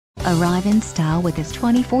Arrive in style with this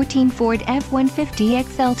 2014 Ford F-150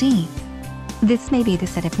 XLT. This may be the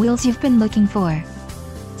set of wheels you've been looking for.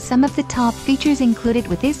 Some of the top features included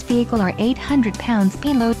with this vehicle are 800 pounds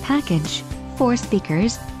payload package, 4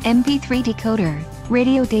 speakers, MP3 decoder,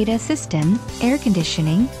 radio data system, air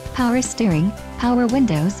conditioning, power steering, power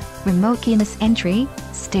windows, remote keyless entry,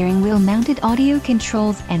 steering wheel mounted audio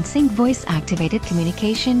controls and sync voice activated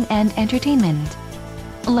communication and entertainment.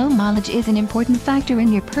 Low mileage is an important factor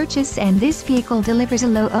in your purchase, and this vehicle delivers a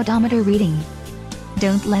low odometer reading.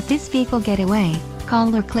 Don't let this vehicle get away.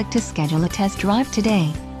 Call or click to schedule a test drive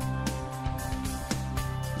today.